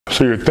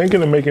So you're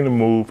thinking of making a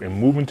move and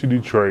moving to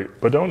Detroit,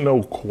 but don't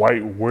know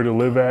quite where to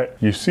live at.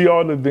 You see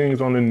all the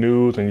things on the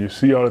news and you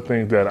see all the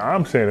things that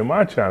I'm saying in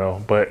my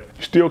channel, but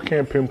you still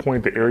can't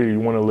pinpoint the area you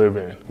want to live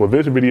in. Well,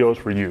 this video is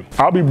for you.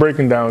 I'll be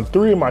breaking down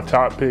 3 of my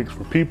top picks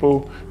for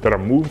people that are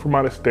moving from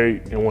out of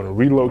state and want to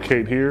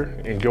relocate here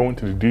and go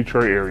into the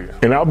Detroit area.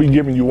 And I'll be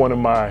giving you one of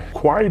my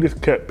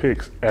quietest kept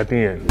picks at the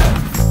end.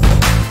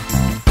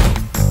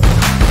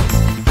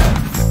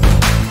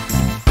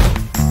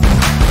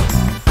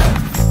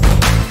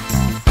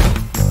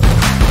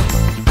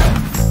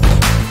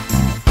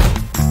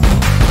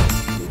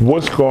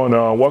 What's going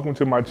on? Welcome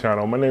to my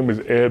channel. My name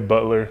is Ed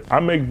Butler. I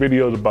make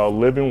videos about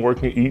living,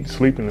 working, eating,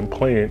 sleeping, and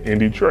playing in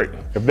Detroit.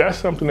 If that's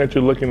something that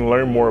you're looking to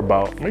learn more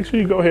about, make sure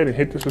you go ahead and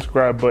hit the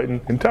subscribe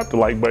button and tap the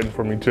like button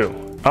for me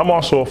too. I'm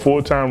also a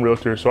full-time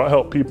realtor, so I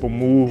help people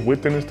move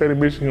within the state of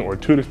Michigan or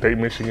to the state of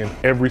Michigan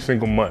every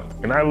single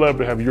month. And I love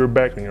to have your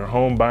back in your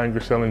home buying or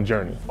selling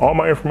journey. All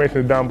my information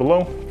is down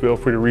below. Feel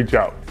free to reach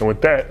out. And with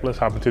that, let's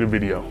hop into the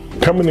video.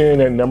 Coming in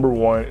at number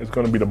 1 is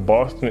going to be the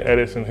Boston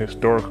Edison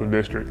Historical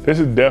District. This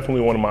is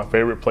definitely one of my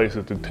favorite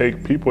places to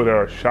take people that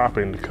are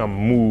shopping to come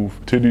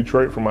move to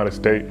Detroit from out of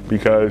state,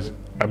 because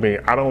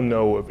I don't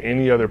know of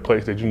any other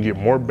place that you can get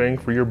more bang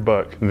for your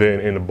buck than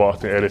in the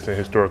Boston Edison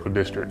Historical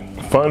District.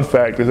 Fun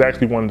fact, it's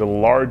actually one of the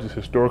largest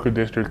historical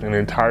districts in the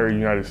entire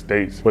United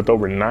States, with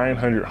over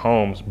 900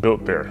 homes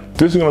built there.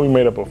 This is going to be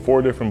made up of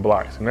 4 different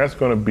blocks, and that's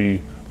going to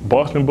be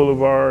Boston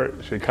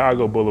Boulevard,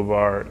 Chicago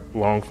Boulevard,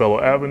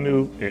 Longfellow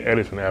Avenue, and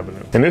Edison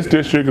Avenue. And this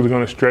district is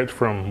going to stretch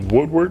from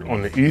Woodward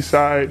on the east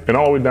side and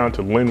all the way down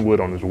to Linwood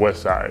on the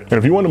west side. And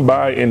if you want to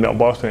buy in the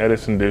Boston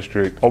Edison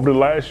district, over the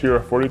last year,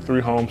 43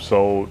 homes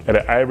sold at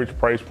an average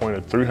price point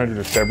of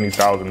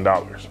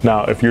 $370,000.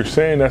 Now, if you're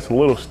saying that's a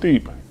little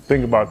steep,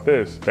 think about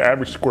this. The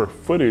average square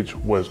footage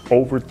was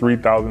over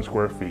 3,000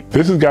 square feet.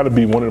 This has got to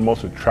be one of the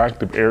most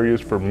attractive areas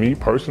for me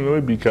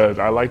personally, because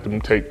I like to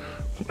take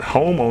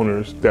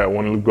homeowners that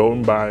want to go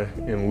and buy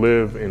and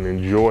live and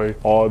enjoy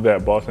all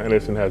that Boston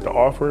Edison has to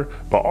offer,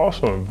 but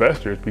also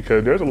investors,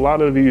 because there's a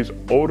lot of these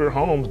older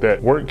homes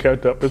that weren't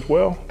kept up as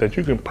well that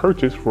you can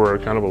purchase for a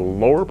kind of a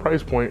lower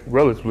price point,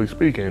 relatively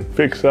speaking,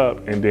 fix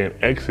up, and then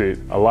exit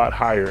a lot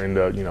higher in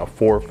the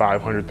 $400,000 or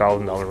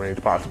 $500,000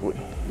 range possibly.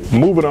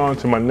 Moving on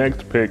to my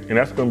next pick, and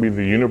that's going to be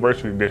the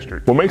University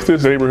District. What makes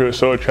this neighborhood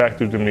so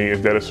attractive to me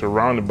is that it's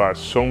surrounded by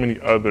so many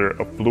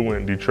other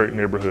affluent Detroit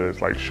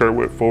neighborhoods, like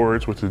Sherwood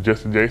Forest, which is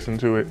just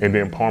adjacent to it, and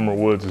then Palmer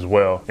Woods as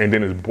well. And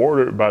then it's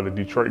bordered by the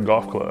Detroit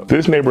Golf Club.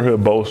 This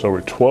neighborhood boasts over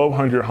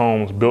 1,200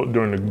 homes built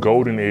during the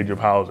golden age of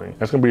housing.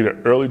 That's going to be the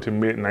early to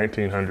mid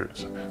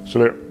 1900s. So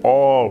they're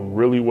all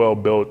really well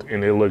built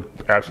and they look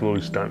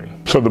absolutely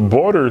stunning. So the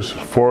borders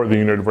for the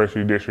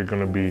University District are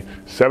going to be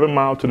 7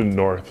 Mile to the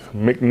north,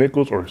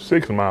 McNichols or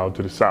 6 Mile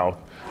to the south,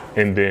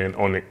 and then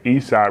on the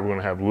east side we're going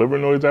to have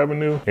Livernois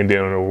Avenue, and then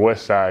on the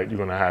west side you're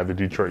going to have the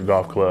Detroit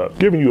Golf Club,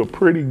 giving you a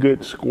pretty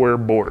good square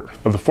border.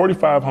 Of the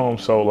 45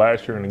 homes sold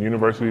last year in the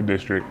University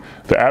District,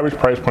 the average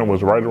price point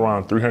was right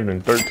around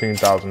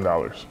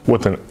 $313,000,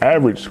 with an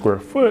average square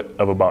foot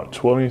of about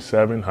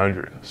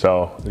 2,700.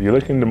 So if you're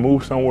looking to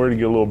move somewhere to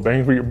get a little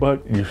bang for your buck,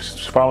 you're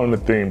following the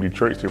theme,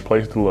 Detroit's your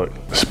place to look.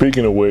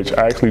 Speaking of which,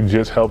 I actually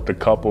just helped a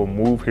couple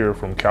move here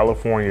from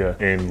California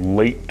in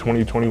late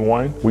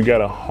 2021. We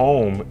got a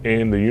home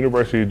in the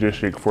University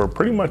District for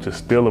pretty much a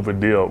steal of a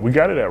deal. We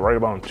got it at right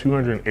about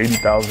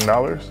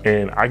 $280,000,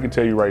 and I can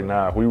tell you right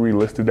now, if we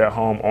relisted that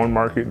home on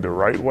market the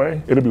right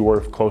way, it'll be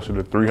worth closer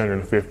to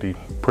 $350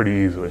 pretty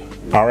easily.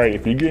 All right,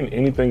 if you're getting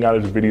anything out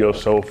of this video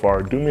so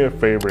far, do me a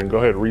favor and go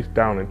ahead and reach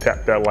down and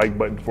tap that like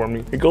button for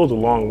me. It goes a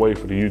long way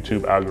for the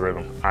YouTube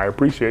algorithm. I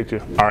appreciate you.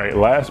 All right,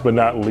 last but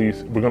not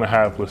least, we're gonna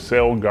have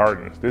Salle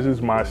Gardens. This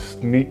is my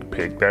sneak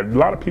peek that a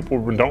lot of people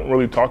don't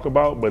really talk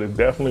about, but it's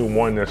definitely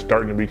one that's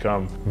starting to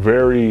become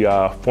very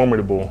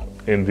formidable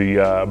in the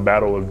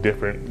battle of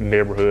different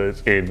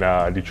neighborhoods in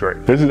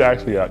Detroit. This is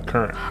actually a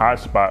current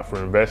hotspot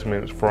for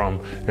investments from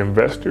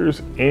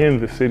investors and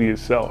the city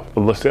itself.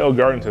 Salle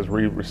Gardens has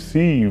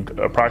received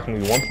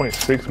approximately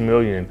 $1.6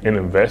 million in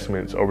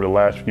investments over the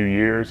last few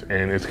years,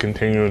 and it's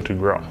continuing to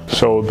grow.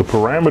 So the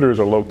parameters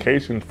or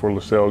locations for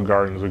Salle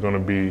Gardens are going to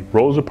be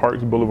Rosa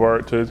Parks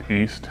Boulevard to its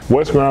east,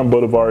 West Grand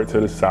Boulevard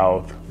to the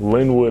south,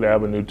 Linwood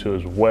Avenue to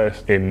its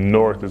west, and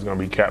north is going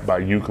to be capped by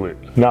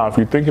Euclid. Now, if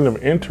you're thinking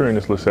of entering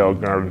this Salle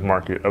Gardens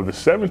market, of the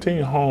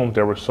 17 homes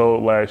that were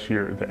sold last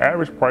year, the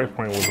average price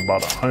point was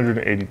about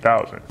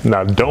 $180,000.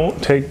 Now,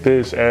 don't take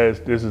this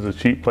as this is a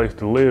cheap place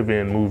to live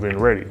in, move in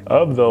ready.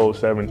 Of those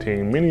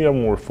 17, many of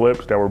them were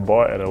flips that were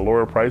bought at a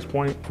lower price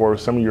point. For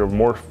some of your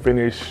more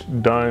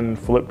finished, done,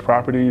 flipped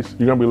properties,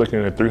 you're gonna be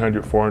looking at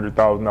 $300,000,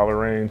 $400,000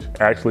 range.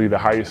 Actually, the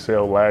highest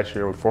sale last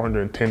year was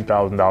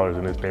 $410,000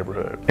 in this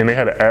neighborhood. And they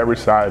had an average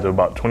size of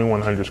about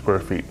 2,100 square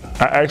feet.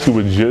 I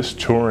actually was just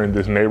touring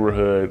this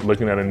neighborhood,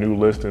 looking at a new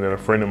listing that a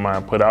friend of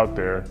mine put out out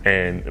there,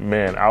 and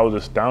man, I was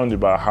astounded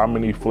by how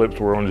many flips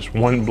were on just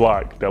one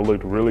block that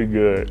looked really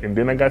good. And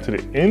then I got to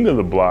the end of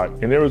the block,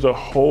 and there was a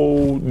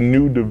whole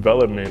new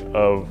development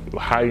of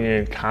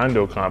high-end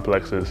condo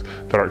complexes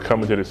that are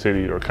coming to the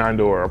city, or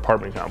condo or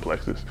apartment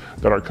complexes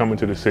that are coming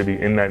to the city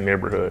in that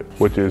neighborhood,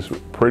 which is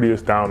pretty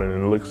astounding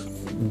and looks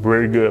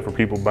very good for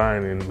people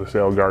buying in the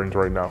Salle Gardens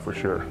right now for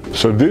sure.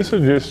 So these are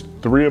just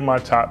 3 of my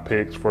top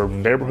picks for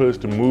neighborhoods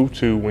to move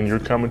to when you're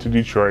coming to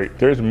Detroit.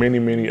 There's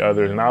many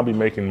others, and I'll be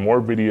making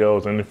more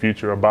videos in the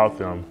future about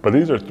them. But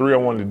these are 3 I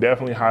wanted to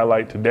definitely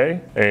highlight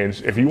today. And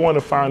if you want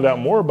to find out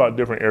more about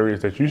different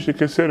areas that you should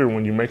consider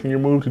when you're making your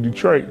move to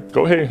Detroit,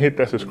 go ahead and hit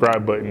that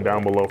subscribe button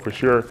down below for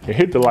sure, and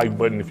hit the like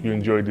button if you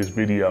enjoyed this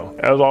video.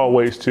 As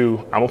always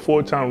too, I'm a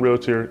full-time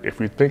realtor. If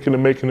you're thinking of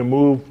making a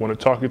move, want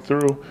to talk it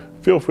through,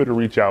 feel free to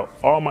reach out.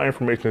 All my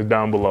information is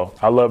down below.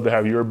 I love to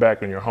have your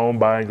back on your home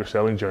buying or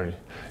selling journey.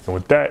 And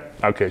with that,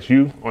 I'll catch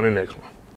you on the next one.